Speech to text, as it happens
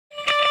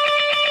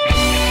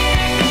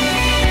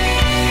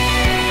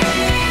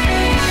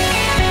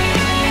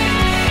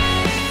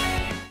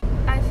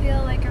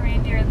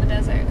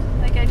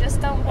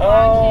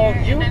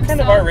You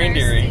kind of are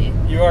reindeer-y.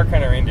 You are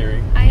kind of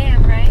reindeer-y. I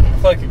am, right? I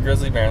feel like a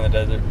grizzly bear in the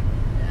desert.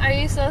 Are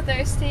you so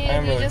thirsty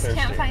and you just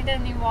can't find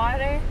any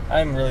water?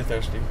 I'm really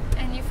thirsty.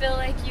 And you feel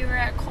like you were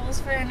at Kohl's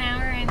for an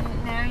hour and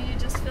now you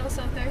just feel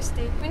so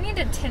thirsty. We need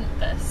to tint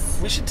this.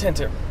 We should tint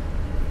it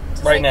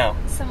just right like now.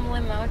 Some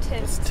limo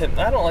tint.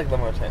 I don't like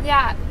limo tint.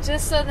 Yeah,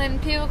 just so then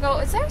people go,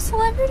 is there a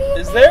celebrity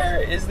in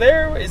there?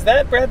 Is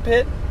that Brad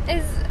Pitt?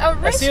 Is a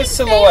rich I see a and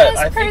silhouette.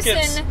 famous I think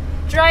person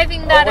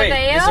driving that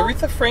Aveo? Is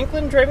Aretha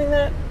Franklin driving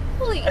that?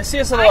 Holy, I see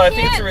a silhouette. I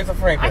think it's Aretha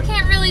Franklin. I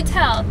can't really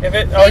tell. If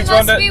it, they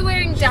must be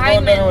wearing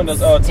diamonds.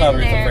 Oh, it's not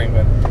Aretha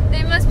Franklin.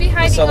 They must be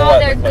hiding all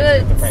their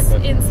goods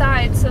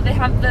inside, so they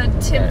have the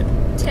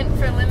tint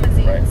for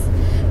limousines.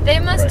 Right. They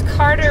must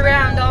cart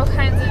around all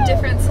kinds of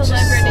different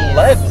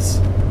celebrities.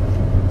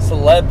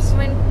 Celebs.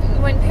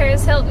 When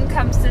Paris Hilton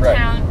comes to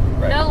town,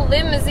 no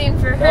limousine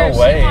for her. No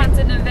way. She wants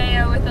an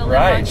Aveo with a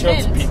limo She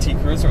wants a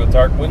PT Cruiser with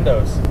dark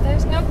windows.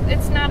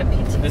 It's not a PT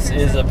Cruiser. This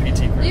is a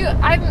PT Cruiser.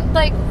 I'm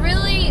like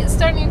really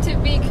starting to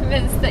be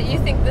convinced that you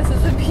think this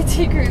is a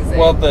PT Cruiser.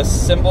 Well, the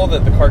symbol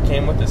that the car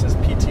came with, this is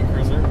PT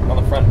Cruiser on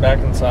the front, back,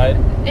 and side.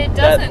 It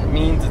doesn't. That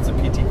means it's a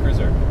PT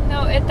Cruiser.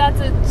 No,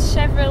 that's a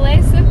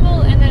Chevrolet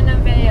symbol and an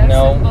Aveo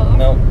symbol.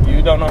 No,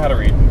 you don't know how to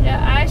read.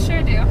 Yeah, I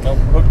sure do. Nope,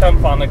 Hooked on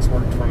Phonics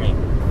worked for me.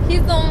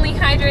 He's the only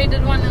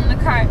hydrated one in the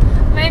car.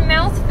 My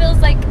mouth feels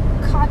like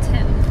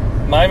cotton.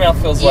 My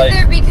mouth feels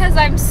either because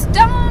I'm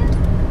stoned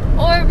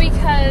or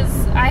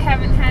because I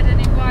haven't had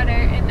any water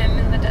and I'm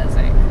in the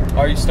desert.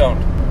 Are you stoned?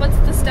 What's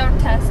the stone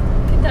test?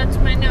 Can you touch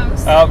my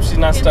nose? Oh, she's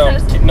not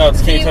stoned. No,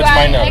 it's can you touch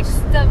my nose?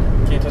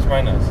 Can you touch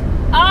my nose?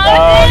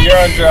 Oh, you're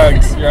on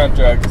drugs. You're on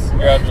drugs.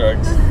 You're on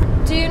drugs.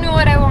 Do you know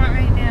what I want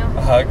right now?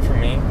 A hug for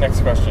me.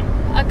 Next question.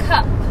 A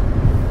cup.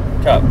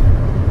 Cup.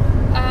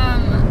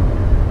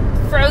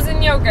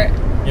 Frozen yogurt.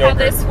 How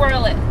they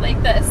swirl it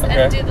like this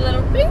and do the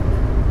little beep.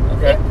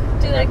 Okay.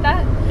 Do like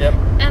that? Yep.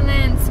 And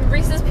then some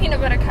Reese's peanut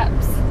butter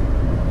cups.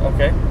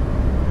 Okay.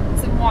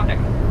 Some water.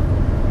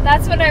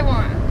 That's what I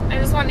want. I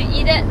just want to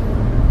eat it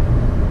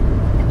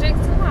and drink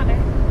some water.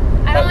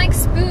 I don't like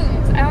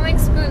spoons. I don't like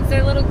spoons.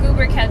 They're little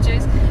goober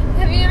catchers.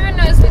 Have you ever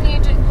noticed when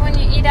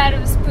you eat out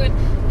of a spoon,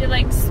 you're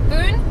like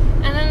spoon,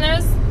 and then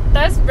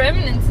there's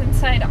remnants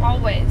inside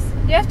always.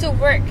 You have to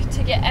work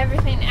to get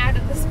everything out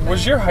of the spoon.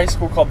 Was your high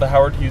school called the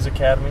Howard Hughes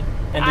Academy?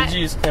 And did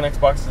you use Kleenex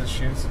boxes as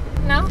shoes?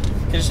 No.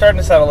 Because you're starting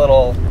to sound a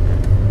little...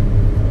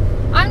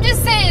 I'm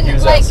just saying,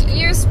 like,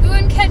 your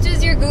spoon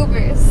catches your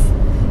goobers.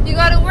 You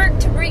gotta work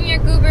to bring your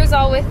goobers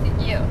all with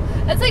you.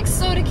 That's like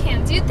soda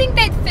cans. Do you think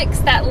they'd fix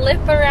that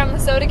lip around the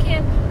soda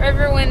can where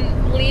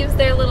everyone leaves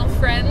their little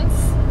friends?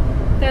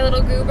 Their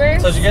little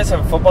goobers? So did you guys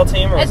have a football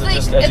team, or was it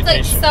just education?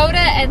 It's like soda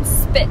and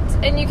spit.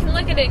 And you can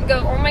look at it and go,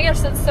 oh my gosh,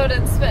 that's soda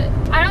and spit.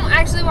 I don't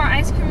actually want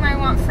ice cream, I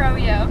want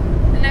froyo.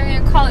 And I'm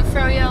going to call it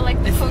froyo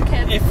like the cool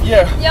kids.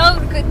 Yo,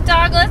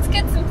 dog, let's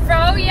get some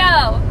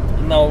froyo.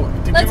 No,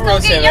 do let's people go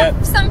really say get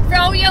that? Some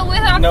froyo with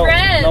our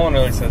friends. No one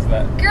really says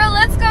that. Girl,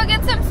 let's go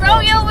get some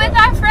froyo with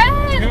our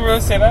friends. Do people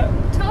really say that?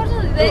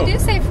 Totally, they do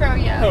say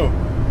froyo. Who?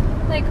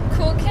 Like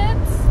cool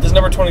kids. Does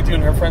number 22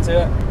 and her friend say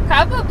that?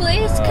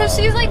 Probably, because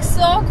she's like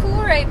so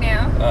cool right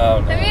now.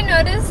 Oh, no. Have you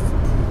noticed?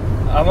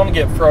 I want to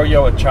get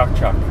froyo with choc.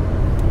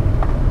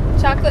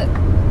 Chocolate.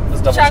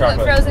 That's double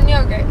chocolate. Frozen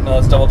yogurt. No,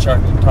 it's double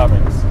chocolate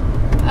toppings.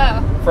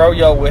 Oh.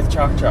 Froyo with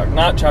choc.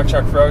 Not choc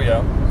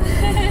froyo.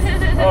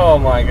 Oh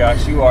my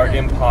gosh, you are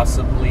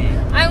impossibly...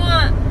 I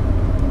want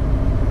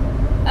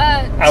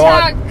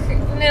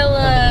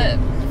choc-nilla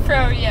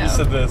froyo. You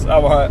said this. I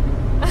want...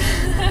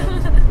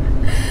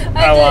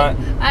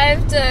 I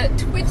have to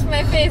twitch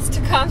my face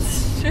to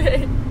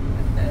concentrate.